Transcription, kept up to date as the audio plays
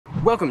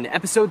Welcome to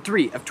episode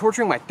 3 of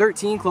Torturing My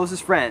 13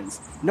 Closest Friends.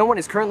 No one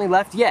is currently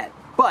left yet,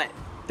 but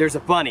there's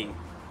a bunny.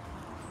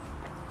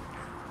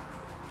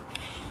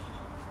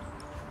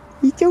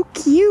 He's so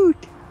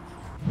cute.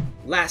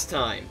 Last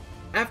time,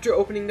 after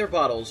opening their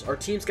bottles, our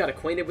teams got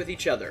acquainted with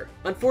each other.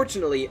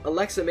 Unfortunately,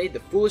 Alexa made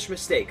the foolish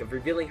mistake of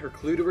revealing her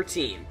clue to her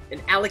team,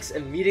 and Alex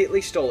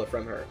immediately stole it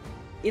from her.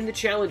 In the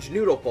challenge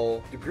Noodle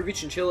Bowl, the Groovy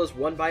Chinchillas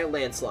won by a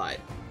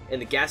landslide,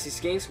 and the Gassy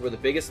Skinks were the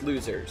biggest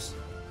losers.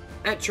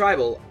 At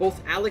Tribal, both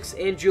Alex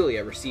and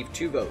Julia received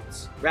 2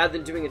 votes. Rather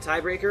than doing a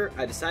tiebreaker,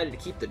 I decided to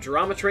keep the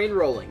drama train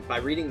rolling by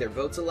reading their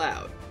votes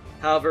aloud.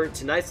 However,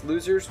 tonight's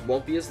losers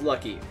won't be as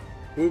lucky.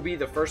 Who will be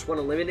the first one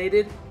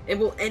eliminated? And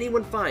will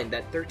anyone find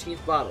that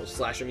 13th bottle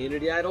 /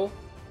 immunity idol?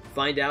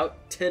 Find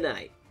out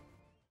tonight.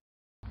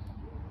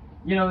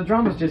 You know, the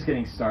drama's just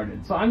getting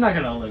started, so I'm not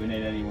gonna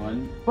eliminate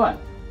anyone, but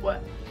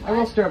What? I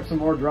will stir up some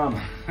more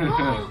drama.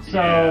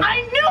 So,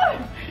 I knew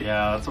it!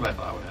 Yeah, that's what I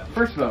thought would happen.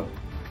 first vote.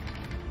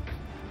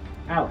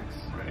 Alex.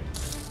 Right.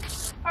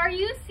 Are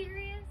you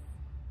serious?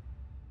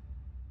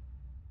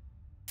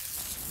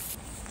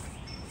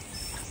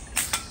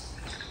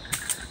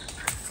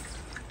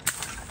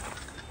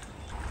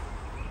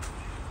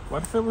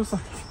 What if it was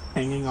like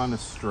hanging on a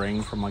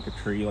string from like a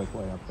tree like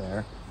way up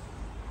there?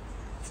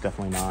 It's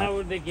definitely not. How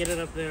would they get it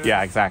up there?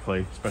 Yeah,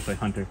 exactly. Especially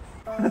Hunter.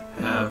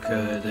 How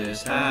could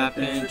this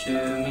happen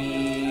to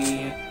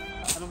me?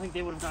 I don't think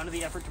they would have gone to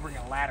the effort to bring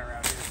a ladder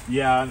out here.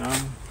 Yeah, no.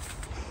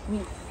 I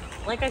mean,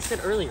 like I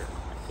said earlier,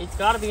 it's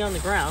got to be on the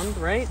ground,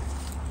 right?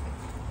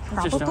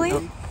 I just don't Probably.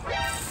 know.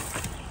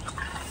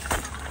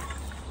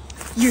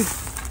 You.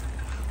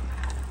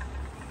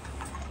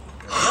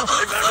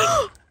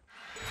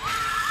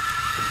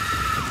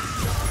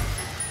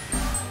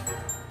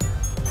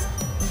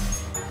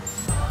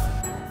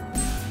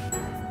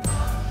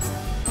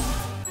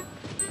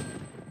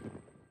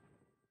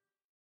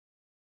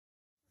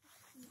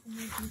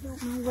 I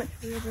don't know what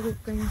Taylor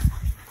brings to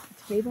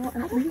the table.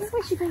 And at least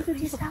what she brings to the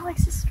table.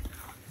 Alex is.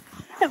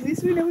 At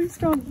least we know he's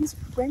strong. He's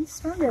Brent's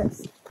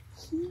strongest.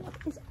 He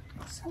is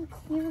so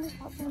clearly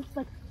about things.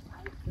 Like,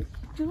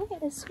 Julia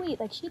is sweet.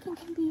 Like, she can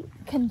be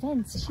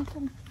convinced. She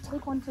can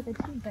take one for the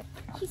team. But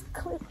he's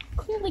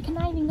clearly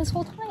conniving this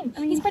whole time. I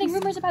mean, he's spreading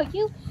rumors about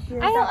you.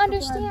 I don't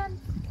understand.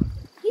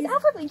 He's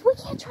out for blood. We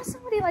can't trust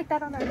somebody like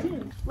that on our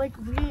team. Like,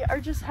 we are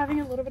just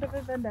having a little bit of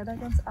a vendetta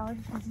against Alex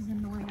because he's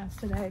annoying us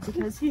today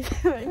because he's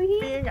like,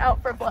 being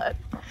out for blood.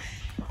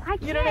 I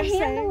can't You know what I'm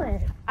handle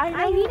saying? it.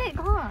 I need it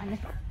gone.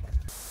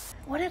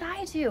 What did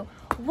I do?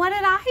 What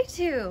did I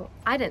do?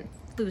 I didn't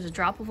lose a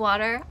drop of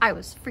water. I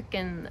was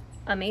freaking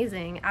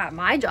amazing at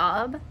my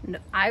job.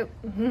 No,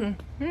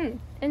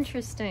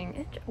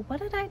 interesting. What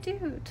did I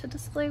do to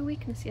display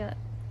weakness yet?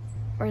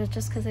 Or is it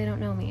just because they don't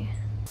know me?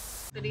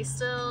 But he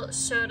still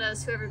showed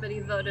us who everybody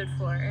voted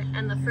for,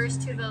 and the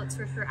first 2 votes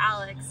were for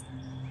Alex,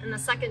 and the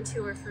second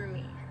 2 were for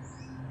me.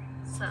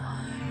 So.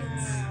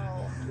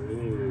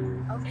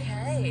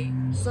 Okay.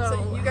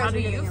 So you guys, how do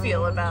you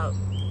feel about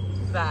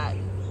that?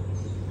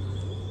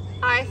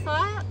 I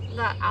thought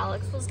that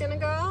Alex was gonna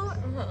go,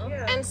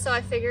 and so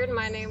I figured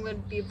my name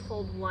would be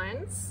pulled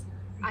once.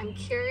 I'm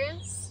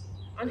curious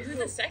On who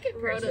the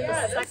second wrote it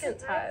the second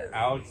time.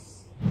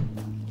 Alex.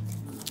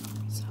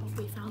 So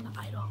we found the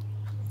idol.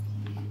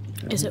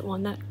 Is it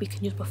one that we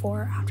can use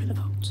before or after the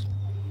votes?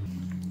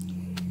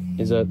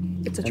 Is that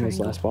It's a in this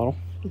triangle. last bottle?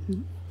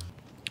 Mm-hmm.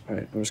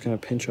 Alright, I'm just going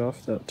to pinch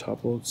off that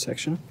top little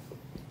section,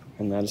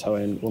 and that is how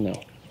I will know.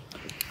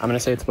 I'm going to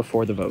say it's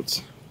before the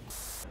votes.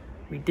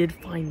 We did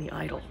find the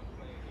idol.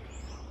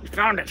 We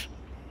found it.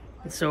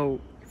 And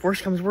so, if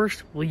worst comes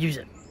worst, we'll use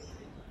it.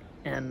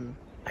 And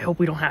I hope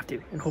we don't have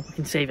to, and hope we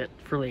can save it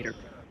for later.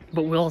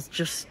 But we'll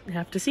just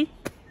have to see.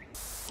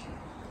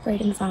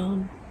 Brayden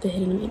found the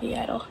hidden immunity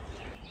idol.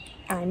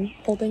 I'm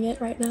holding it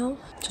right now,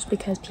 just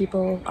because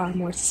people are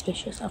more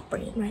suspicious of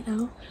Brayden right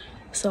now.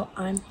 So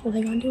I'm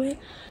holding on to it.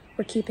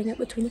 We're keeping it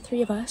between the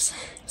 3 of us.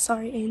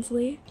 Sorry,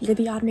 Ainsley. You're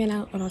the odd man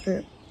out on our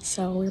group.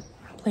 So we're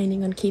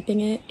planning on keeping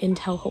it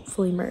until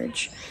hopefully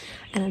merge.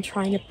 And I'm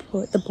trying to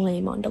put the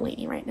blame on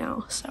Delaney right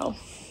now. So,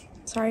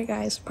 sorry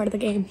guys, part of the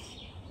game.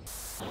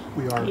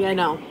 We are Yeah, I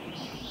know.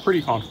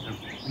 pretty confident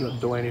that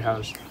Delaney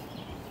has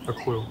a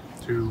clue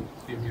to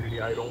the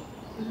immunity idol.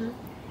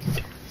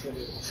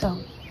 So,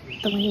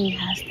 Delaney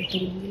has the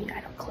hidden immunity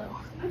idol clue.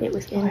 It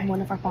was in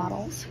one of our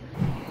bottles.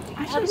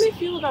 How do we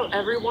feel about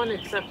everyone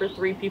except for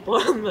 3 people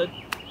on the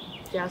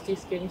Gassy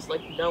Skinks,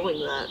 like, knowing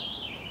that?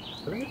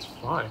 I think it's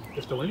fine.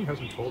 If Delaney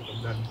hasn't told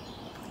them, then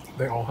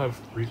they all have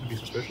reason to be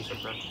suspicious of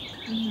her.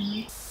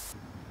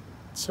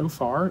 So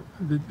far,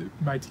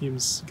 my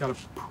team's got a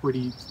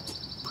pretty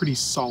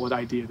solid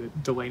idea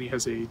that Delaney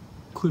has a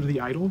clue to the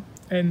idol,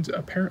 and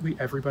apparently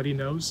everybody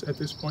knows at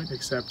this point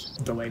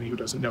except Delaney, who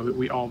doesn't know that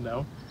we all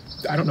know.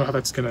 I don't know how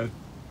that's gonna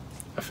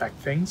affect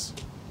things.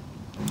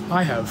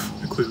 I have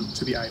a clue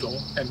to the idol,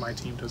 and my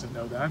team doesn't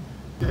know that.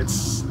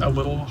 It's a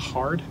little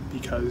hard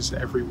because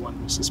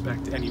everyone will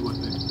suspect anyone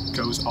that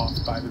goes off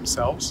by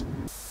themselves.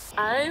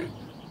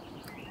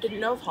 Didn't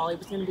know if Holly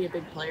was going to be a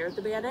big player at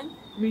the beginning.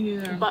 Me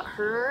neither. But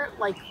her,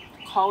 like,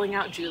 calling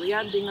out Julia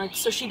and being like,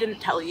 so she didn't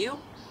tell you?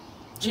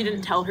 She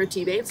didn't tell her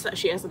teammates that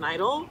she has an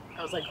idol?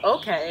 I was like,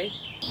 okay.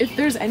 If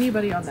there's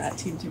anybody on that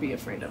team to be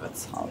afraid of,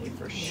 it's Holly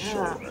for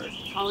sure.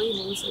 Holly and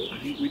Ainsley. I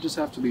think we just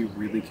have to be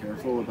really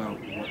careful about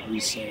what we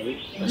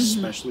say,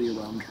 especially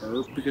around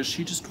her, because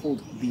she just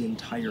told the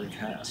entire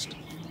cast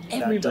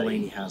that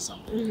Delaney has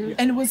something.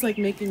 And was like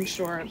making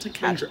sure to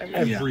catch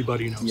everybody.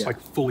 Everybody knows,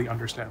 like fully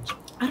understands.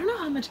 I don't know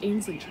how much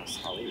Ainsley trusts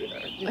Holly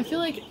either. I feel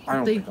like I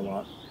don't think a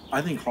lot.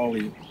 I think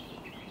Holly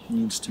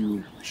needs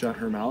to shut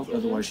her mouth,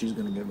 otherwise she's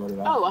going to get voted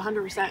out. Oh,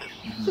 100%.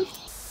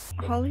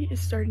 Holly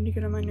is starting to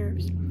get on my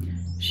nerves.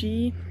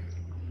 She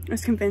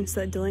is convinced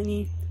that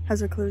Delaney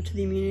has a clue to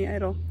the immunity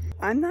idol.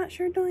 I'm not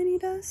sure Delaney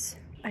does.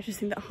 I just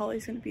think that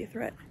Holly's going to be a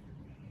threat.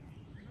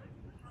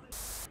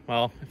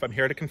 Well, if I'm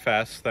here to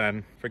confess,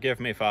 then forgive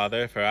me,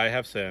 Father, for I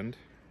have sinned.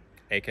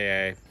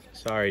 AKA,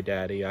 sorry,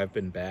 Daddy, I've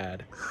been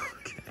bad.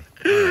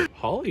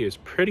 Holly is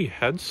pretty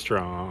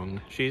headstrong.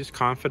 She's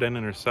confident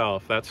in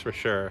herself, that's for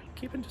sure.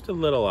 Keeping just a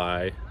little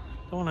eye.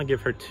 Don't want to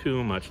give her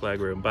too much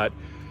leg room, but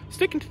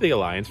sticking to the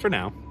alliance for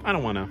now. I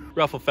don't want to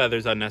ruffle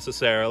feathers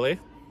unnecessarily.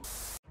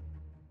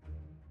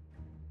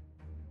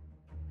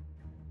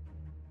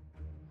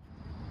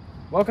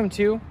 Welcome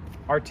to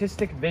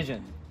Artistic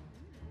Vision.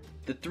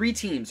 The 3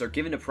 teams are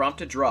given a prompt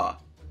to draw.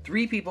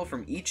 3 people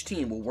from each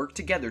team will work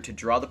together to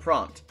draw the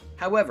prompt.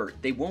 However,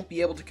 they won't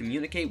be able to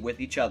communicate with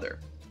each other.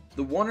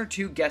 The 1 or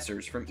 2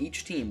 guessers from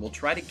each team will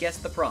try to guess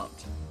the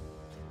prompt.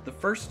 The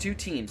first 2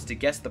 teams to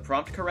guess the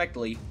prompt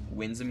correctly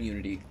wins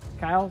immunity.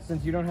 Kyle,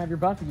 since you don't have your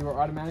buff, you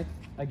are automatic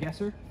a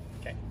guesser.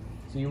 Okay.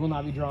 So you will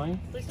not be drawing.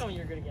 Please tell me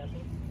you're good at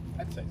guessing.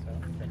 I'd say so.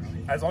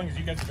 As long as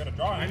you guys are gonna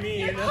draw. I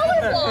mean,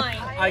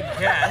 I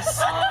guess.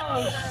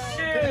 Oh,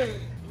 shoot!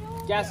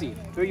 Gassy,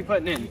 who are you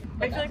putting in?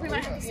 I feel like we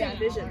might have the same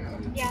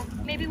vision. Yeah,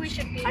 maybe we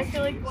should be. I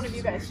feel like one of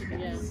you guys should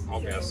guess. I'll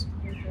guess.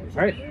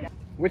 All right.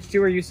 Which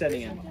 2 are you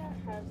setting in?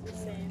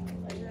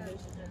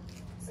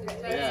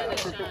 Yeah.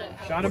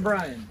 Sean and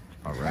Brian.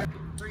 All right.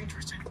 3,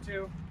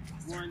 2,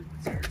 1.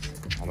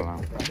 I don't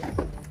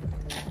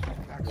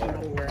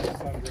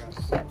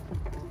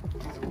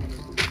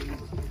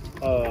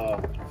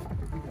know.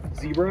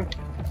 Zebra.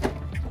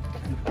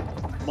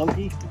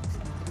 Monkey.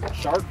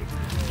 Shark.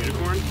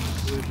 Unicorn.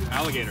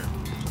 Alligator.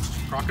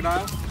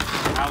 Crocodile.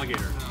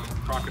 Alligator.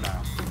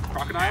 Crocodile.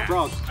 Crocodile.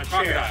 Frog. A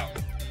crocodile.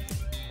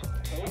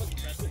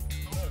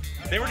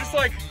 They were just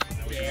like.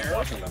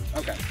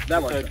 Okay,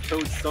 that works.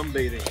 Toad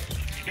sunbathing.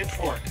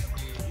 Pitchfork.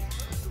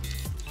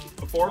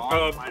 A fork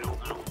of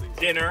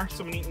dinner.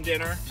 Someone eating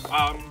dinner.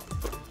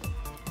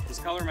 Does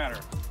color matter?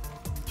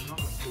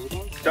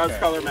 Does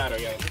color matter?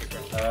 Yeah.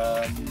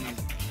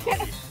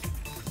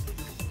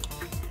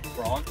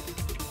 Frog.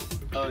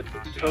 Toad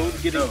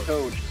getting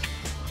toad.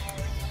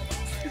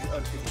 Is a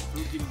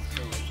toad getting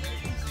toad?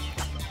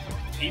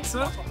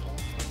 Pizza.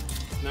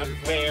 Not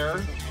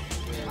fair.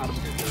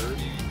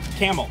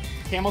 Camel.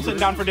 Camel sitting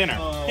down for dinner.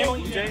 Camel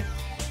eating dinner.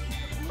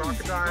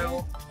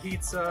 Crocodile,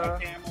 pizza,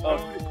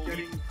 Toad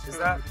getting. is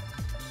that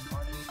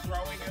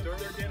Throwing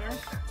their dinner.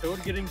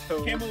 Toad getting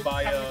toad Camel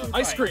by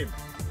ice cream.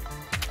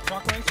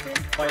 Chocolate ice cream.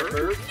 by a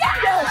bird?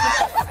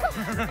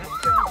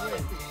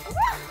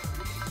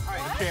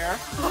 Alright, a chair. A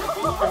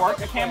fork.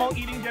 A camel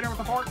eating dinner with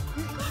a fork.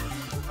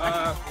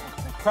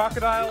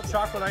 Crocodile,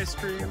 chocolate ice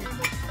cream.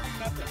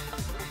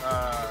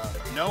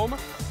 Gnome.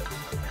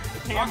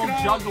 Camel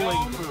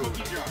juggling food.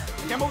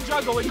 Camel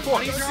juggling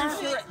forks.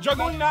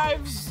 Juggling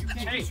knives.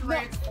 Hey, for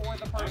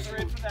the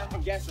person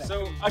guessing.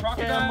 So a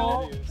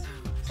crocodile,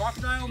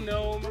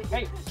 gnome.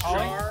 Hey,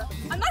 jar.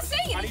 I'm not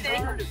saying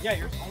anything. Yeah,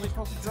 you're only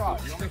supposed to draw.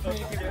 You're only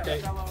supposed to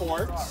Okay,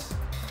 forks.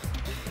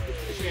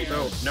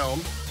 So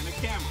gnome and a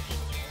camel.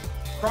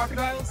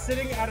 crocodile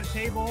sitting at a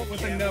table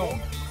with a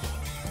gnome,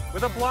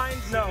 with a blind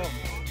gnome.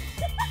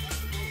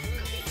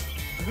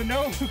 The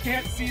gnome who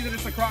can't see that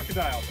it's a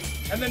crocodile,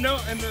 And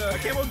the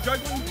camel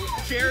juggling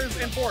chairs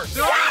and forks.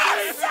 They're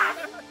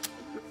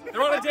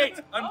on a date.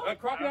 A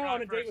crocodile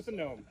on a date with a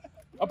gnome.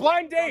 A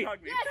blind date. Wait,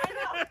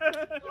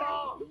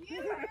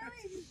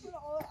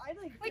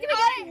 can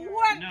I get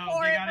one No,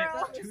 they got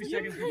it 2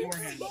 seconds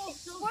beforehand.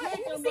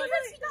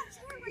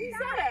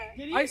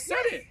 I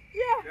said it.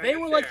 Yeah. They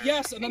were like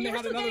yes, and then they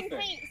had another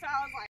thing.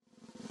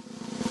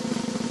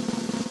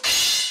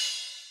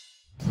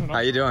 How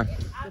you doing?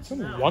 It's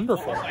been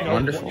wonderful.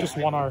 Wonderful. Just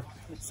won our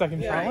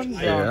second challenge.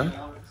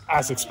 Yeah.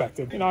 As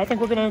expected. I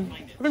think we're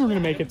gonna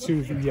make it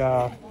to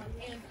the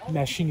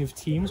meshing of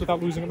teams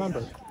without losing a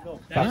member.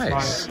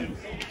 Nice.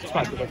 That's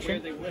my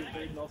prediction.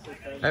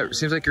 It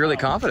seems like you're really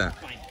confident.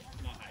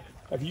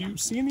 Have you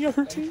seen the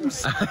other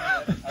teams?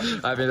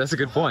 I mean, that's a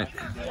good point.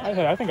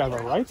 I think I have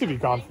a right to be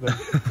confident.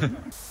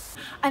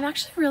 I'm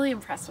actually really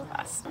impressed with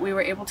us. We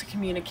were able to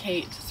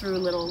communicate through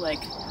little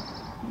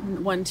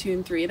 1, 2,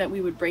 and 3 that we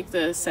would break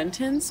the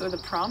sentence or the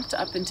prompt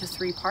up into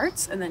 3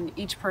 parts, and then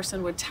each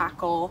person would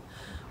tackle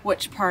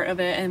which part of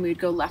it, and we'd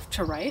go left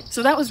to right.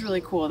 So that was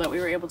really cool that we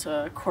were able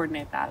to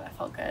coordinate that. That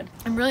felt good.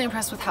 I'm really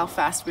impressed with how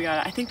fast we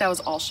got it. I think that was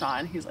all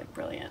Sean. He was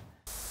brilliant.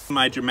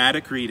 My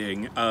dramatic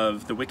reading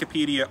of the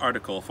Wikipedia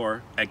article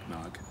for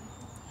eggnog.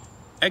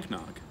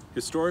 Eggnog,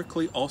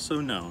 historically also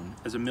known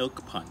as a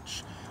milk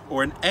punch,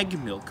 or an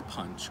egg milk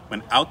punch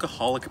when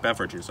alcoholic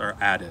beverages are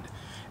added,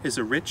 is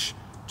a rich,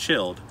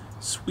 chilled,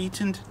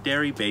 sweetened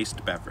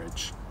dairy-based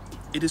beverage.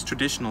 It is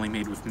traditionally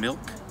made with milk,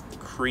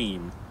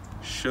 cream,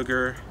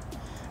 sugar,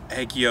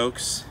 egg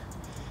yolks,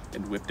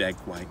 and whipped egg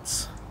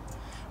whites,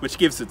 which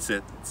gives it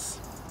its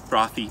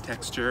frothy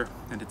texture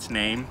and its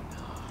name.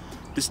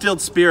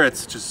 Distilled spirits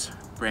such as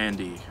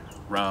brandy,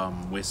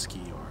 rum,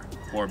 whiskey, or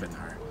bourbon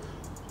are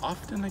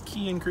often a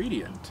key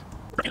ingredient.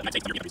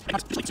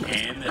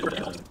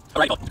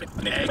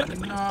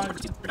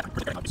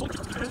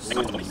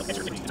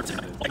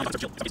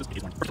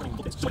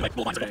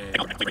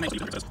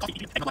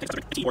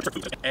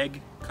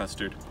 Egg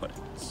custard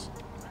puddings.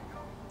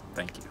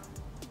 Thank you.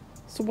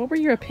 So what were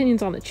your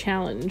opinions on the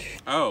challenge?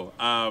 Oh,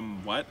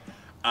 what?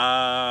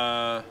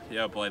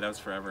 Yeah, boy, that was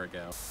forever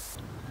ago.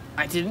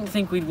 I didn't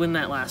think we'd win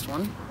that last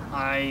one.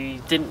 I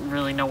didn't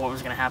really know what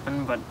was going to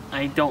happen, but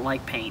I don't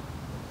like paint,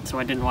 so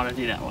I didn't want to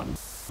do that one.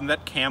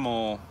 That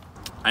camel,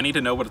 I need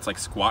to know what its like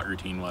squat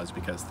routine was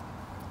because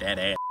dead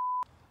ass.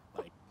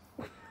 Like,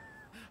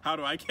 how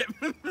do I get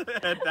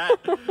at that?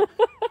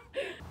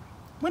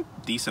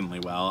 Went decently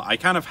well. I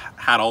kind of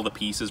had all the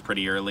pieces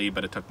pretty early,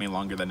 but it took me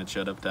longer than it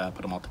should have to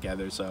put them all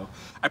together, so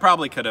I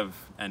probably could have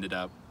ended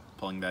up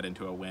pulling that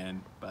into a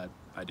win, but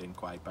I didn't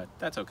quite, but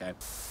that's okay.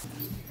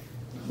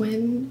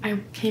 When I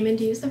came in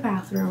to use the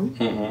bathroom,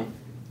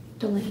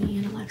 Delaney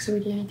and Alexa were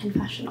doing a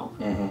confessional.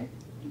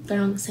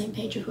 They're on the same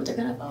page of who they're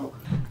gonna vote.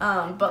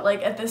 But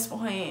like at this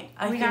point,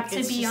 we have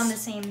to be on the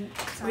same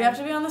side. We have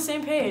to be on the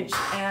same page,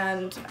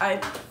 and I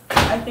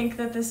think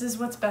that this is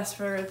what's best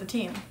for the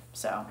team.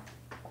 So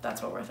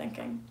that's what we're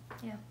thinking.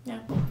 Yeah.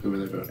 Who are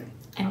they voting?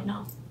 I don't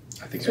know.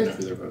 I think I know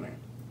who they're voting.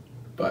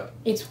 But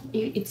it's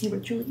you or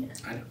Julia.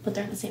 I know. But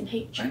they're on the same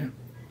page. I know.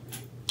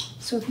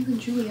 So if you and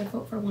Julia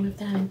vote for one of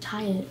them and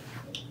tie it,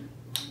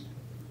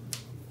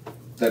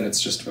 then it's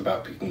just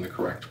about picking the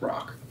correct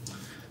rock.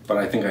 But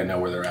I think I know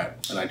where they're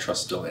at, and I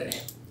trust Delaney.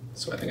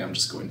 So I think I'm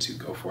just going to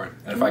go for it.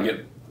 And if I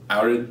get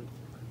outed,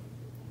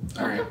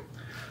 all right.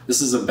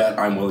 This is a bet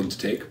I'm willing to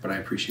take, but I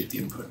appreciate the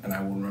input, and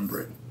I will remember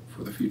it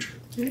for the future.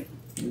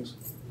 Yes.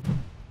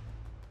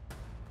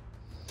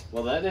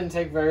 Well, that didn't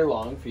take very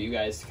long for you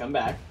guys to come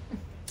back.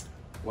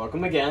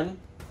 Welcome again.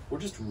 We're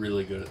just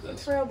really good at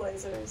this.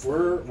 Trailblazers.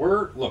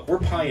 We're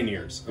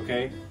pioneers,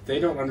 okay? They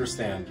don't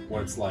understand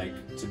what it's like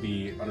to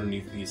be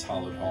underneath these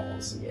hollowed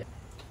halls. Yeah.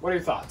 What are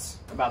your thoughts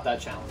about that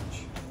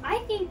challenge? I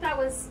think that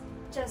was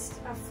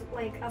just a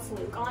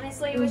fluke.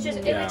 Honestly, it was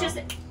just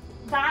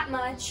that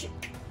much.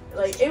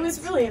 Like it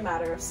was really a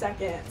matter of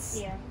seconds.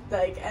 Yeah.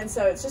 Like and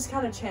so it's just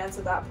kind of chance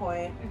at that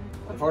point.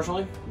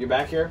 Unfortunately, you're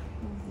back here.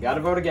 You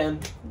gotta vote again.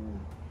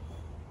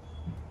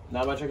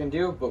 Not much I can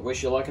do, but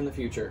wish you luck in the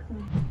future.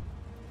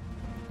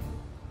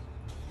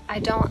 I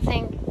don't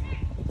think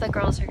the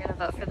girls are gonna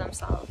vote for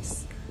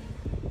themselves.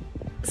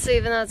 So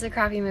even though it's a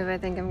crappy move, I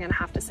think I'm gonna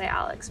have to say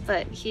Alex,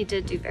 but he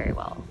did do very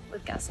well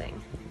with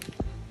guessing.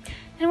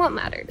 And what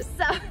matters,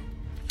 so.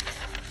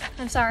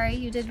 I'm sorry,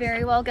 you did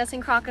very well guessing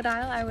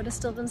crocodile. I would have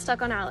still been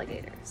stuck on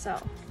alligator, so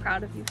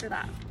proud of you for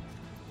that.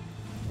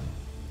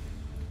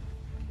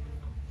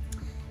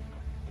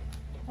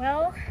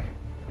 Well,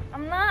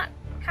 I'm not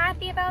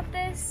happy about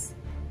this,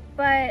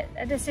 but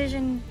a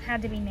decision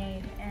had to be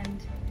made,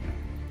 and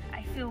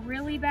I feel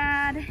really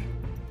bad.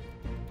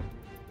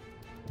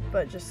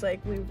 But just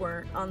like we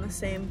weren't on the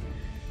same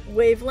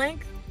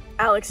wavelength,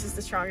 Alex is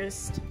the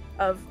strongest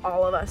of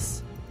all of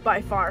us by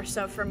far.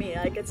 So for me,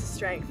 like it's a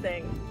strength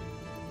thing.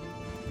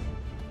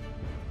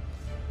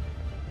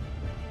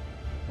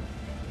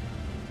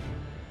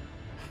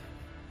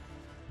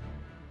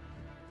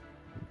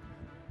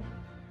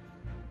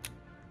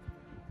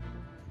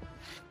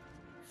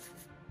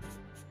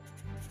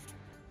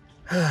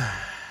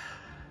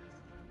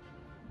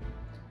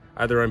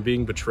 Either I'm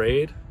being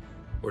betrayed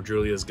or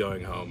Julia's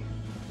going home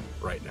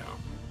right now.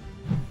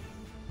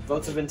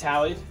 Votes have been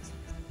tallied.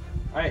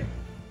 Alright,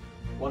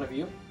 one of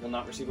you will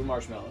not receive a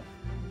marshmallow.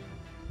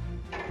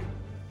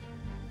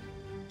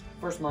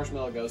 First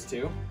marshmallow goes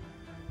to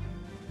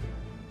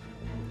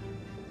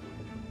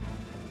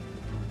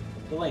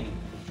Delaney.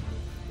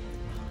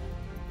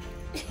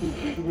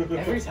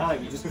 Every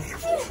time you just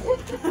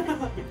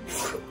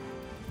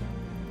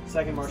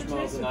second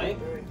marshmallow of the night.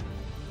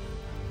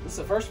 This is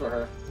the first for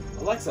her.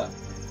 Alexa.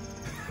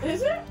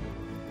 Is it?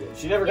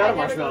 She never got a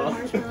marshmallow.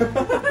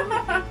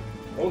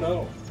 Oh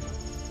no.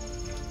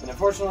 And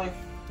unfortunately,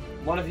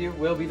 one of you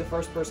will be the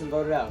first person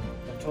voted out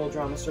of Total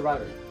Drama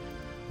Survivor.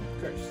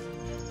 Cursed.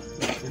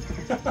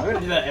 I'm gonna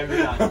do that every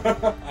time.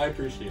 I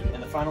appreciate it.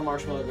 And the final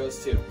marshmallow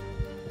goes to.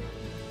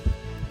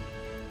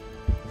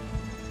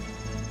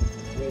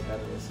 Way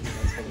better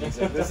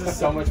listening. This is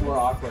so much more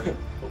awkward.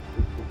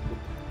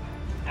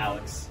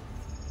 Alex.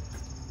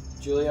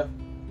 Julia,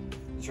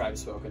 the tribe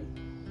has spoken.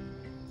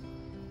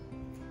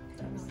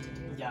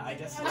 Yeah, I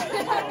guess.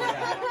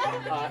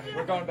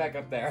 We're going back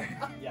up there.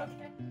 Yeah.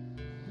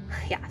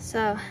 Yeah,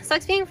 so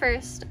sucks being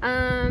first.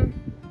 I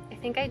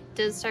think I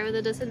did start with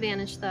a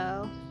disadvantage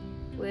though,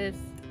 with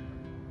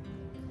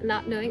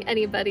not knowing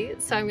anybody,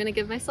 so I'm gonna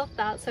give myself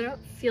that so I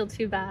don't feel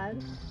too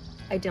bad.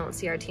 I don't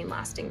see our team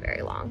lasting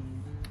very long.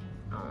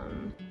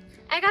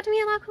 I got to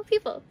meet a lot of cool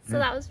people, so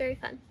that was very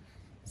fun.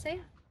 So yeah.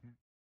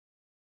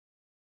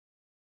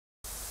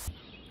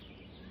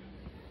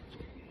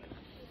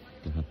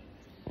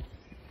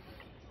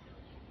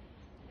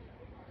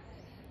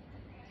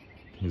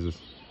 Is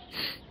this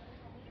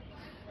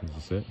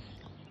it?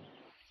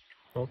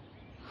 Oh.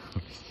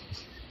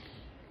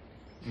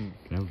 Can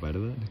I have a bite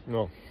of that?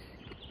 No.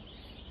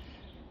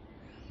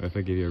 What if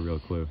I give you a real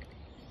clue?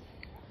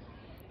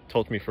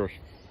 Tell it to me first.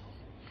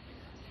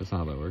 That's not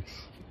how that works.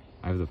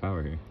 I have the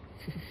power here.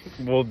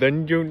 Well,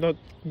 then you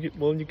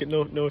get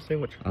no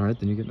sandwich. Alright,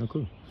 then you get no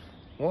clue.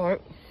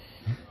 Alright.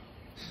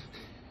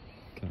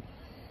 Okay.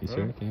 You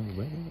sure? Can I have a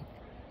bite of it?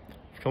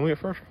 Tell me it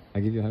first. I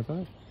give you a high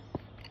five?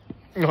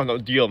 No,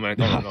 deal, man.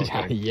 No.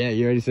 Yeah,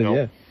 you already said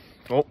yeah.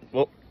 Oh,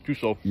 well, do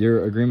so.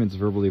 Your agreement's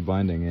verbally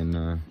binding in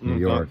New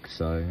York,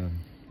 so yeah.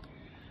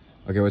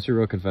 Okay, what's your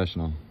real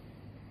confessional?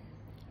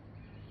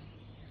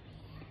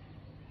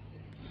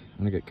 I'm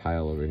gonna get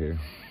Kyle over here.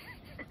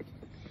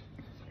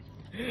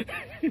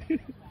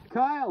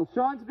 Kyle,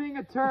 Sean's being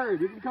a turd.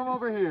 You can come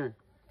over here.